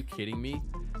 tackles. Are you kidding me?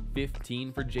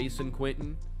 15 for Jason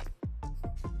Quinton.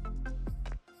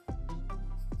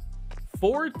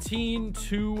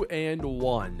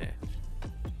 14-2-1.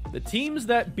 The teams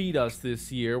that beat us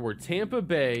this year were Tampa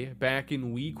Bay back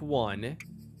in week 1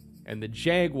 and the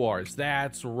Jaguars.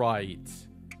 That's right.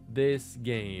 This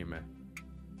game.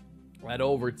 That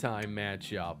overtime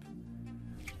matchup.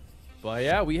 But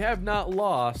yeah, we have not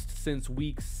lost since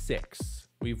week 6.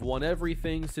 We've won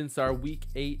everything since our week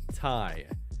 8 tie.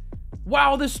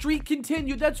 Wow, the streak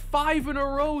continued. That's 5 in a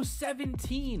row,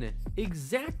 17.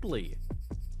 Exactly.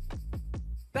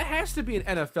 That has to be an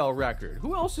NFL record.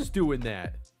 Who else is doing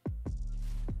that?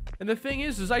 And the thing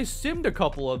is I simmed a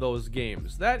couple of those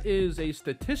games. That is a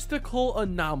statistical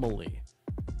anomaly.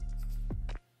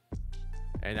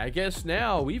 And I guess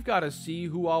now we've got to see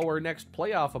who our next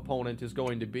playoff opponent is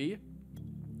going to be.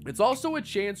 It's also a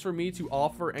chance for me to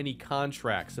offer any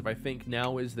contracts if I think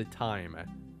now is the time.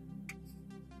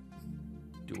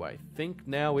 Do I think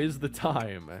now is the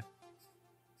time?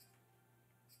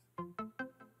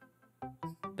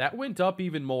 That went up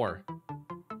even more.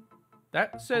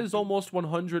 That says almost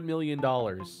 $100 million.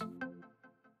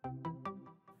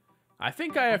 I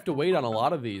think I have to wait on a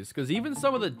lot of these, because even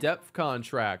some of the depth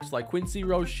contracts, like Quincy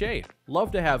Roche,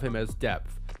 love to have him as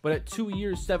depth. But at 2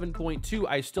 years, 7.2,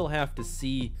 I still have to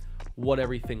see what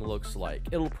everything looks like.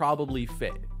 It'll probably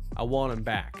fit. I want him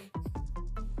back.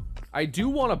 I do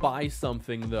want to buy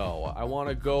something, though. I want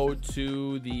to go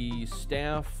to the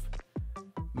staff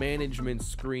management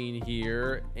screen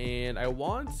here, and I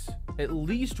want at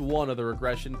least one of the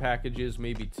regression packages,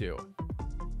 maybe 2.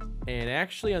 And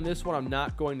actually on this one, I'm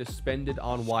not going to spend it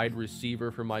on wide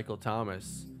receiver for Michael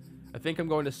Thomas. I think I'm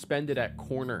going to spend it at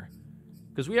corner,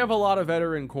 because we have a lot of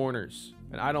veteran corners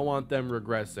and I don't want them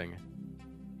regressing.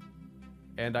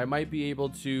 And I might be able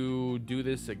to do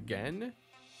this again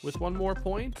with 1 more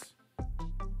point.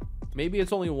 Maybe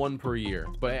it's only 1 per year,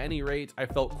 but at any rate, I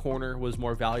felt corner was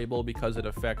more valuable because it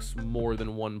affects more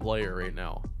than 1 player right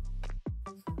now.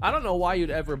 I don't know why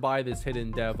you'd ever buy this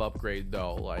hidden dev upgrade,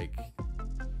 though. Like,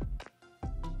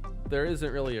 there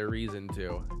isn't really a reason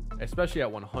to, especially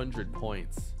at 100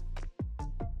 points.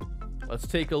 Let's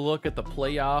take a look at the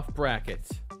playoff bracket.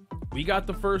 We got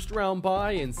the first round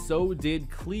bye, and so did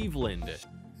Cleveland.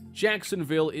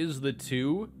 Jacksonville is the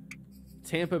 2.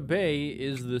 Tampa Bay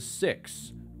is the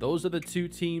 6. Those are the 2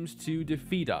 teams to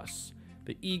defeat us.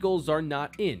 The Eagles are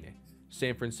not in.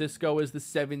 San Francisco is the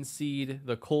 7 seed.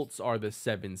 The Colts are the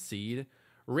 7 seed.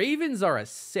 Ravens are a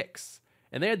 6,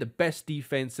 and they had the best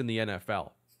defense in the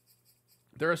NFL.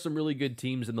 There are some really good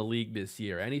teams in the league this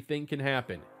year. Anything can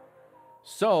happen.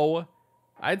 So,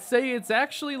 I'd say it's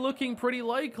actually looking pretty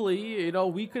likely, you know,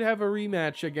 we could have a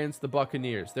rematch against the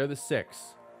Buccaneers. They're the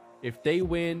 6. If they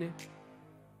win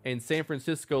and San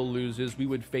Francisco loses, we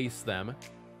would face them.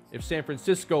 If San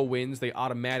Francisco wins, they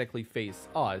automatically face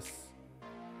us.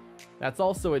 That's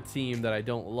also a team that I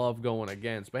don't love going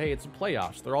against. But hey, it's the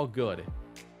playoffs. They're all good.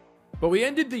 But we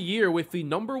ended the year with the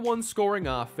 #1 scoring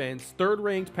offense, 3rd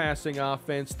ranked passing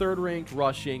offense, 3rd ranked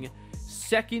rushing,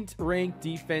 2nd ranked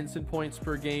defense in points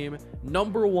per game,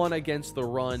 #1 against the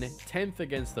run, 10th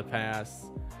against the pass.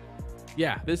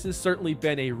 Yeah, this has certainly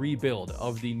been a rebuild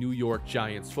of the New York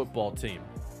Giants football team.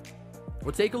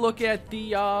 We'll take a look at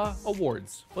the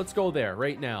awards. Let's go there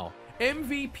right now.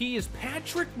 MVP is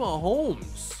Patrick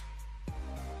Mahomes.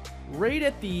 Right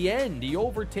at the end, he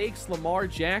overtakes Lamar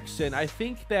Jackson. I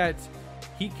think that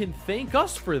he can thank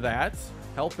us for that,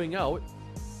 helping out.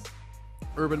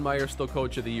 Urban Meyer still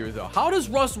coach of the year, though. How does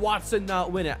Russ Watson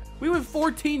not win it? We went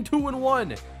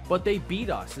 14-2-1, but they beat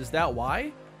us. Is that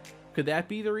why? Could that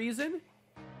be the reason?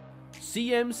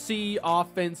 CMC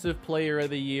Offensive Player of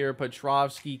the Year.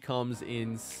 Petrowski comes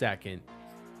in 2nd.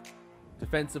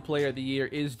 Defensive Player of the Year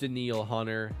is Danielle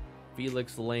Hunter.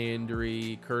 Felix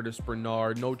Landry, Curtis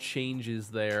Bernard. No changes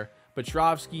there.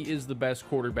 Petrowski is the best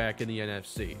quarterback in the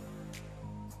NFC.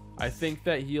 I think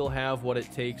that he'll have what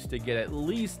it takes to get at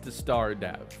least the star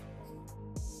dev.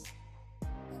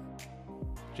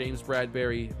 James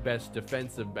Bradbury, best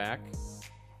defensive back.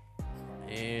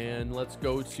 And let's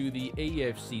go to the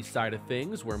AFC side of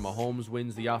things, where Mahomes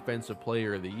wins the Offensive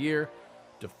Player of the Year.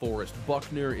 DeForest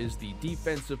Buckner is the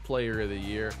Defensive Player of the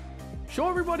Year. Show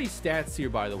everybody stats here,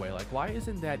 by the way. Like, why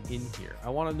isn't that in here? I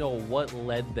want to know what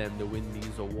led them to win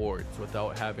these awards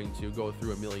without having to go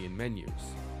through a million menus.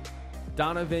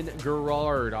 Donovan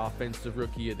Gerard, Offensive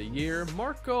Rookie of the Year.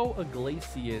 Marco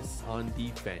Iglesias on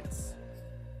defense.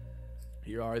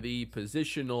 Here are the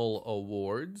positional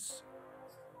awards.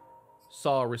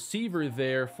 Saw a receiver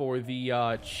there for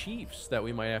the Chiefs that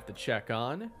we might have to check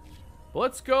on. But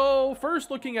let's go first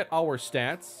looking at our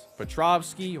stats.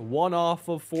 Petrowski, 1 off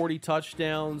of 40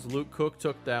 touchdowns. Luke Cook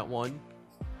took that one.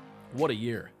 What a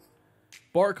year.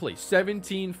 Barkley,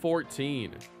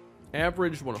 17-14.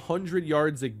 Averaged 100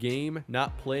 yards a game,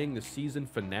 not playing the season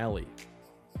finale.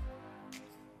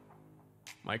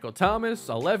 Michael Thomas,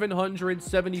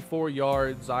 1,174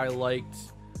 yards. I liked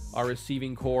our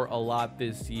receiving core a lot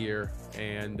this year.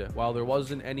 And while there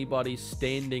wasn't anybody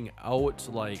standing out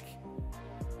like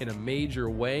in a major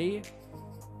way,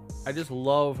 I just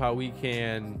love how we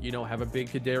can, you know, have a big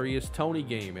Kadarius Toney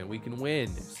game and we can win.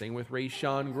 Same with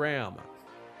Rashawn Graham.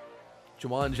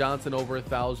 Juwan Johnson over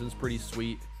 1,000 is pretty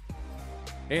sweet.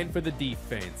 And for the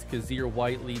defense, Kazir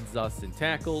White leads us in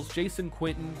tackles. Jason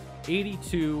Quinton,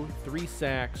 82, 3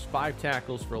 sacks, 5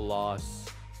 tackles for loss.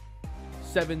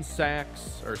 7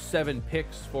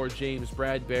 picks for James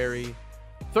Bradbury.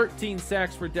 13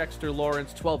 sacks for Dexter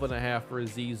Lawrence, 12.5 for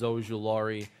Azeez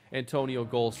Ojulari. Antonio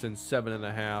Golson,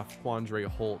 7.5. Quandre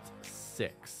Holt,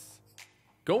 6.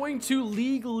 Going to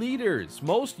league leaders.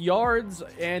 Most yards,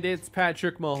 and it's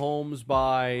Patrick Mahomes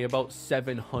by about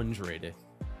 700.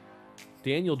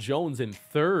 Daniel Jones in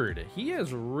 3rd. He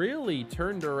has really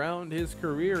turned around his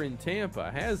career in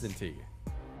Tampa, hasn't he?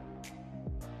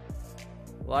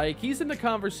 Like, he's in the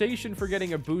conversation for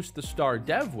getting a Boost the Star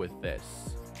Dev with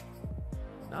this.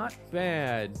 Not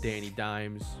bad, Danny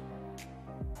Dimes.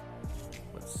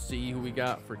 Let's see who we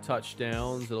got for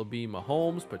touchdowns. It'll be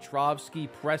Mahomes, Petrowski,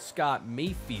 Prescott,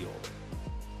 Mayfield.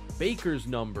 Baker's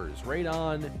numbers right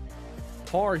on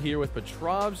par here with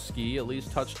Petrowski, at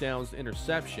least touchdowns,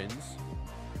 interceptions.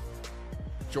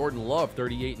 Jordan Love,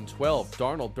 38 and 12.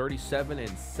 Darnold, 37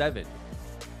 and 7.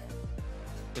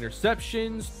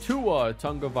 Interceptions, Tua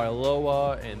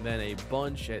Tagovailoa, and then a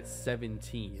bunch at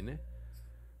 17.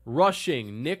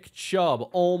 Rushing, Nick Chubb,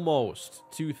 almost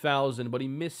 2,000, but he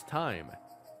missed time.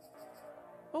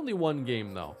 Only one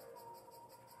game, though.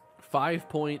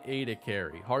 5.8 a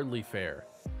carry. Hardly fair.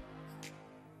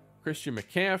 Christian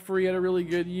McCaffrey had a really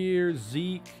good year.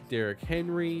 Zeke, Derrick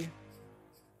Henry.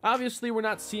 Obviously, we're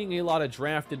not seeing a lot of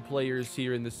drafted players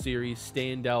here in the series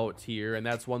stand out here, and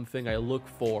that's one thing I look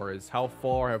for, is how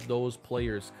far have those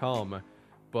players come.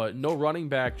 But no running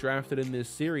back drafted in this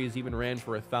series even ran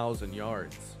for 1,000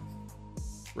 yards.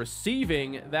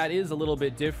 Receiving, that is a little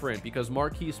bit different because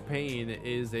Marquise Payne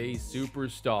is a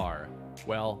superstar.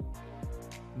 Well,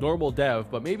 normal dev,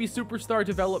 but maybe superstar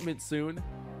development soon.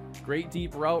 Great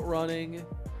deep route running,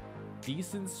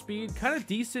 decent speed, kind of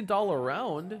decent all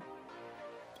around.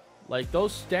 Like,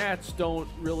 those stats don't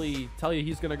really tell you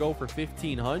he's going to go for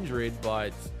 1,500,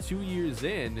 but 2 years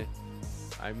in,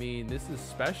 I mean, this is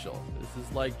special. This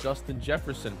is like Justin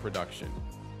Jefferson production.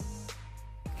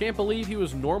 Can't believe he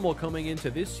was normal coming into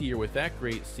this year with that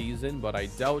great season, but I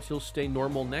doubt he'll stay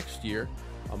normal next year.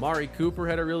 Amari Cooper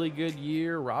had a really good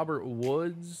year. Robert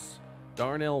Woods,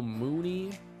 Darnell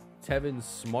Mooney, Tevin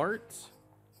Smart.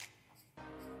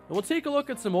 And we'll take a look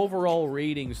at some overall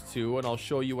ratings too, and I'll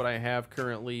show you what I have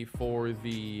currently for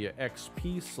the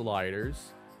XP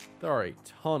sliders. There are a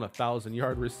ton of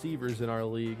 1,000-yard receivers in our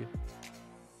league.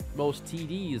 Most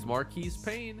TDs, Marquise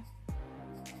Payne.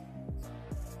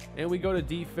 And we go to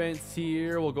defense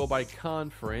here. We'll go by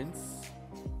conference.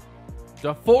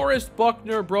 DeForest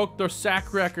Buckner broke the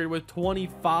sack record with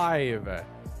 25.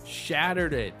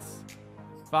 Shattered it.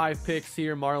 5 picks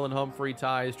here. Marlon Humphrey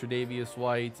ties Tre'Davious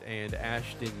White and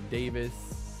Ashton Davis.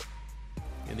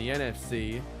 In the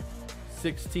NFC,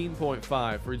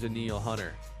 16.5 for Danielle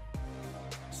Hunter.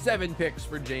 7 picks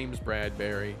for James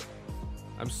Bradbury.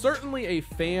 I'm certainly a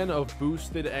fan of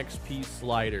boosted XP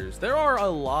sliders. There are a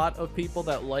lot of people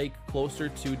that like closer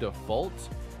to default.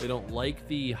 They don't like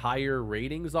the higher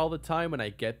ratings all the time, and I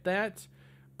get that.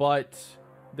 But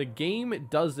the game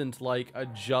doesn't like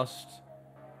adjust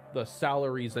the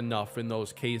salaries enough in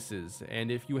those cases.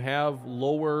 And if you have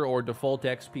lower or default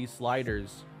XP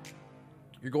sliders,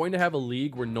 you're going to have a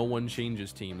league where no one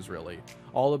changes teams, really.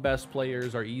 All the best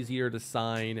players are easier to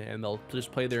sign, and they'll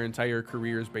just play their entire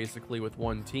careers basically with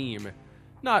one team.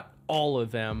 Not all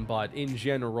of them, but in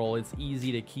general, it's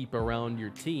easy to keep around your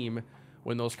team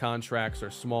when those contracts are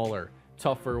smaller,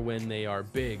 tougher when they are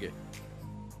big.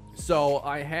 So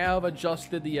I have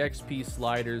adjusted the XP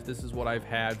sliders. This is what I've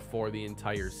had for the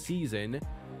entire season.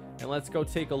 And let's go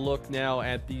take a look now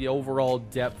at the overall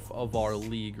depth of our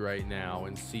league right now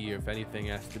and see if anything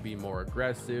has to be more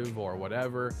aggressive or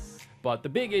whatever. But the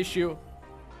big issue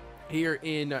here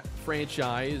in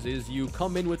franchise is you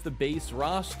come in with the base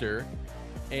roster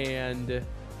and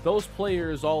those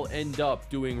players all end up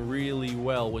doing really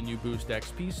well when you boost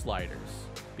XP sliders.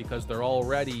 because they're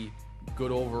already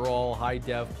good overall high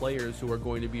dev players who are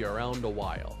going to be around a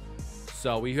while.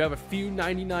 So we have a few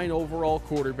 99 overall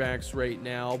quarterbacks right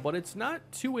now, but it's not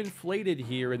too inflated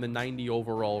here in the 90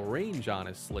 overall range,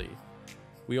 honestly.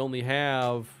 We only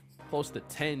have close to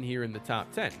 10 here in the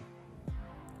top 10,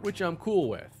 which I'm cool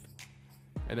with.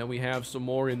 And then we have some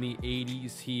more in the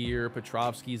 80s here.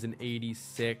 Petrowski's an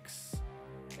 86.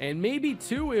 And maybe,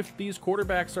 too, if these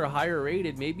quarterbacks are higher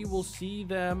rated, maybe we'll see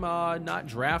them not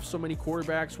draft so many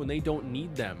quarterbacks when they don't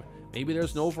need them. Maybe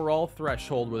there's an overall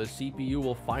threshold where the CPU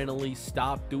will finally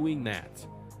stop doing that.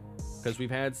 Because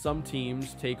we've had some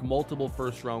teams take multiple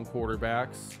first-round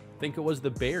quarterbacks. I think it was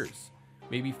the Bears.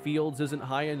 Maybe Fields isn't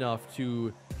high enough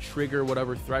to trigger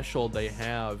whatever threshold they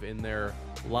have in their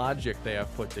logic they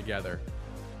have put together.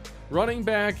 Running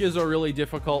back is a really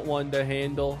difficult one to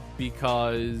handle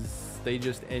because they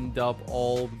just end up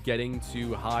all getting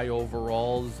to high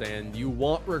overalls, and you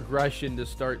want regression to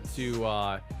start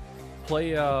to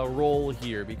play a role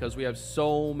here because we have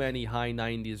so many high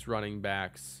 90s running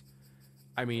backs.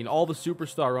 I mean, all the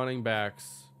superstar running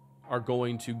backs are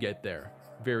going to get there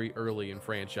very early in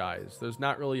franchise. There's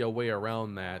not really a way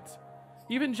around that.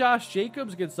 Even Josh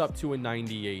Jacobs gets up to a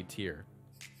 98 here.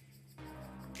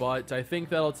 But I think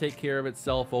that'll take care of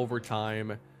itself over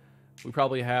time. We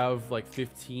probably have like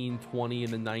 15, 20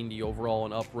 in the 90 overall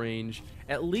and up range.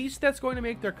 At least that's going to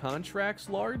make their contracts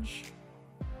large.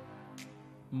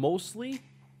 Mostly.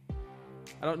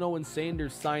 I don't know when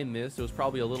Sanders signed this. It was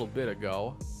probably a little bit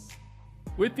ago.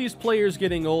 With these players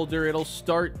getting older, it'll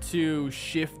start to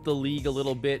shift the league a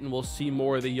little bit, and we'll see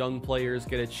more of the young players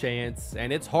get a chance.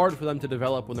 And it's hard for them to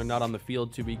develop when they're not on the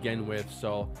field to begin with.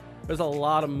 So there's a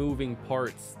lot of moving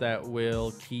parts that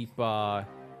will keep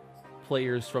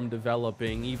players from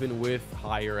developing, even with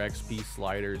higher XP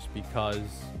sliders, because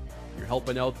you're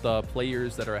helping out the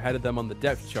players that are ahead of them on the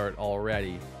depth chart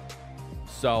already.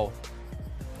 So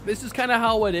this is kind of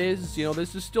how it is. You know,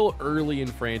 this is still early in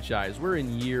franchise. We're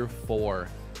in year 4.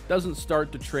 Doesn't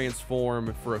start to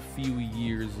transform for a few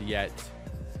years yet.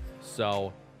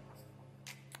 So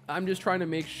I'm just trying to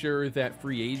make sure that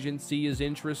free agency is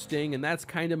interesting, and that's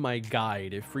kind of my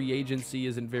guide. If free agency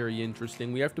isn't very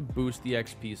interesting, we have to boost the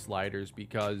XP sliders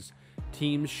because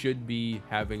teams should be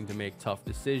having to make tough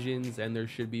decisions, and there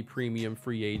should be premium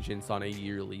free agents on a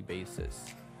yearly basis.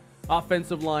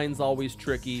 Offensive line's always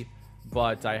tricky,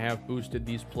 but I have boosted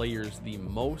these players the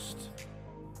most.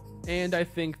 And I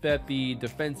think that the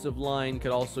defensive line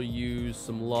could also use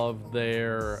some love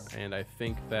there, and I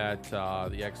think that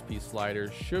the XP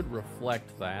sliders should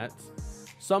reflect that.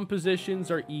 Some positions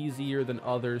are easier than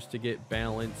others to get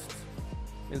balanced,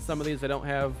 and some of these I don't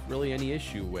have really any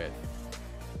issue with.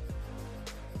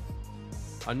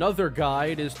 Another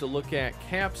guide is to look at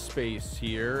cap space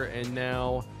here, and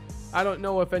now I don't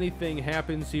know if anything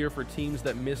happens here for teams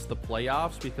that miss the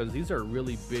playoffs, because these are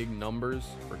really big numbers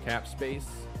for cap space.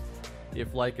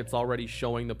 If like it's already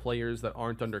showing the players that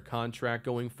aren't under contract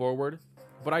going forward.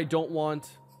 But I don't want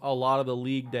a lot of the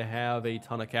league to have a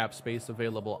ton of cap space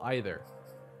available either.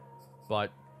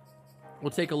 But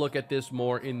we'll take a look at this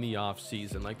more in the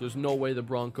offseason. Like, there's no way the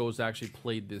Broncos actually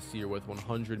played this year with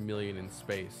 $100 million in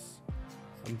space.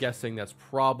 I'm guessing that's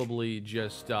probably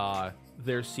just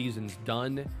their season's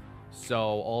done. So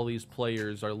all these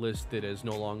players are listed as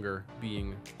no longer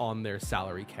being on their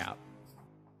salary cap.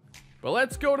 But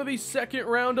let's go to the second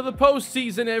round of the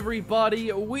postseason,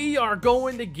 everybody. We are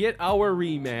going to get our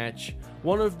rematch.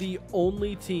 One of the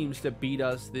only teams to beat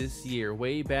us this year,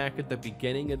 way back at the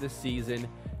beginning of the season.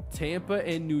 Tampa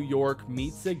and New York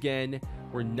meets again.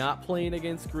 We're not playing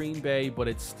against Green Bay, but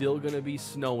it's still going to be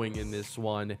snowing in this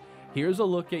one. Here's a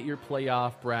look at your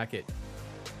playoff bracket.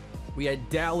 We had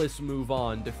Dallas move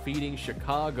on, defeating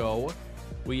Chicago.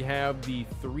 We have the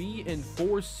 3 and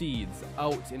 4 seeds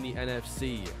out in the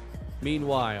NFC.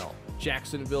 Meanwhile,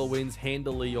 Jacksonville wins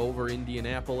handily over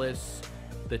Indianapolis,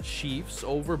 the Chiefs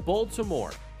over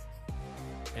Baltimore,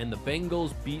 and the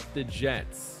Bengals beat the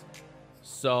Jets.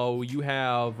 So you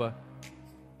have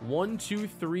 1, 2,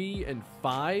 3, and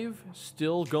 5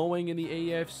 still going in the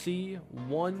AFC.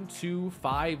 1, 2,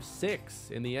 5, 6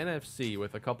 in the NFC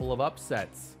with a couple of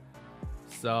upsets.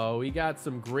 So we got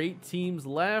some great teams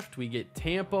left. We get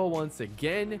Tampa once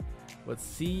again. Let's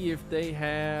see if they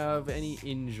have any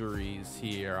injuries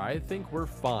here. I think we're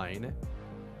fine.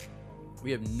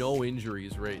 We have no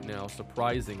injuries right now,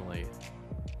 surprisingly.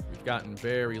 We've gotten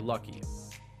very lucky.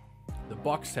 The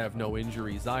Bucs have no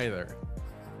injuries either.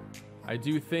 I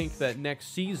do think that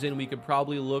next season we could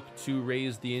probably look to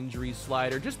raise the injury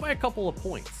slider just by a couple of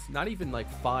points. Not even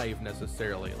like 5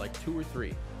 necessarily, like 2 or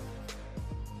 3.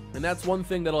 And that's one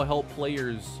thing that'll help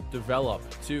players develop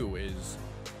too, is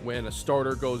when a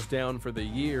starter goes down for the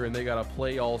year and they got to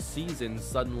play all season,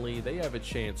 suddenly they have a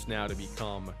chance now to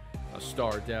become a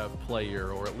star dev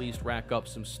player, or at least rack up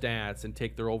some stats and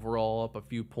take their overall up a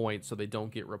few points so they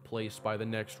don't get replaced by the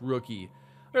next rookie.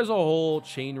 There's a whole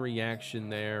chain reaction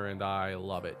there, and I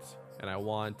love it. And I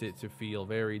want it to feel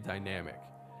very dynamic.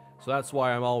 So that's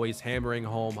why I'm always hammering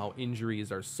home how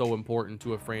injuries are so important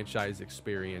to a franchise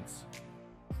experience.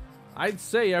 I'd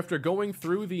say after going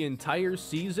through the entire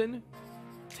season,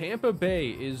 Tampa Bay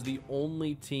is the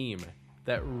only team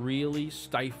that really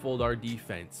stifled our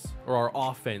defense, or our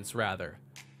offense rather.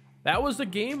 That was the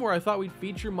game where I thought we'd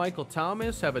feature Michael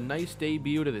Thomas, have a nice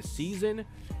debut to the season.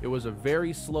 It was a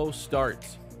very slow start.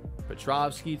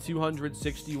 Petrowski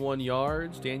 261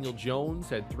 yards, Daniel Jones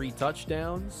had 3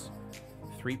 touchdowns,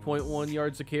 3.1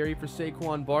 yards a carry for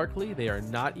Saquon Barkley. They are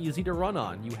not easy to run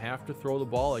on. You have to throw the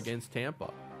ball against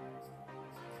Tampa.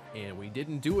 And we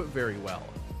didn't do it very well.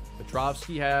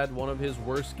 Petrowski had one of his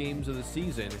worst games of the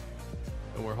season.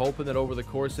 And we're hoping that over the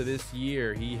course of this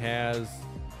year, he has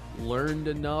learned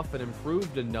enough and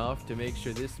improved enough to make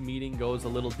sure this meeting goes a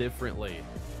little differently.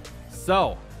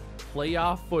 So,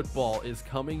 playoff football is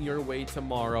coming your way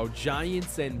tomorrow.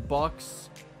 Giants and Bucks.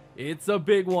 It's a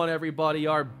big one, everybody.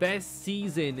 Our best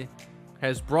season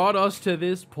has brought us to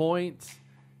this point,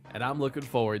 and I'm looking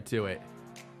forward to it.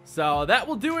 So that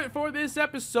will do it for this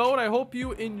episode. I hope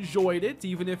you enjoyed it,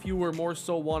 even if you were more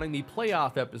so wanting the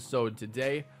playoff episode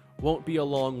today. Won't be a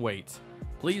long wait.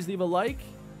 Please leave a like,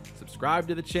 subscribe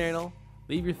to the channel,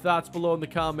 leave your thoughts below in the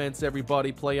comments,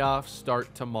 everybody. Playoffs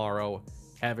start tomorrow.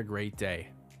 Have a great day.